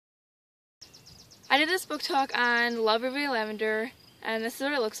I did this book talk on Love Ruby Lavender, and this is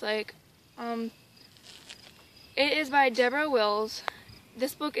what it looks like. It is by Deborah Wills.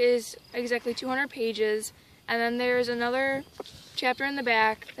 This book is exactly 200 pages, and then there's another chapter in the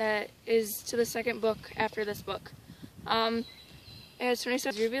back that is to the second book after this book. It has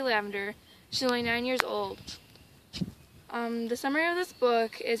 27 Ruby Lavender. She's only 9 years old. The summary of this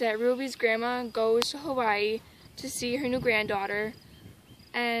book is that Ruby's grandma goes to Hawaii to see her new granddaughter,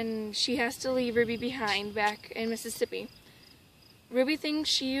 and she has to leave Ruby behind back in Mississippi. Ruby thinks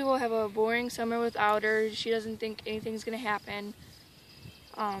she will have a boring summer without her. She doesn't think anything's going to happen.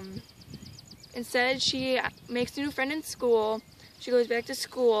 Instead, she makes a new friend in school. She goes back to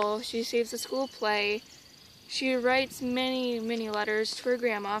school. She saves the school play. She writes many, many letters to her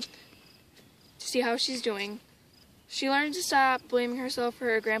grandma to see how she's doing. She learns to stop blaming herself for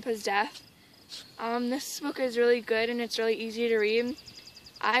her grandpa's death. This book is really good and it's really easy to read.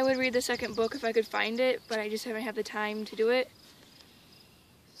 I would read the second book if I could find it, but I just haven't had the time to do it.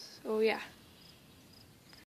 So yeah.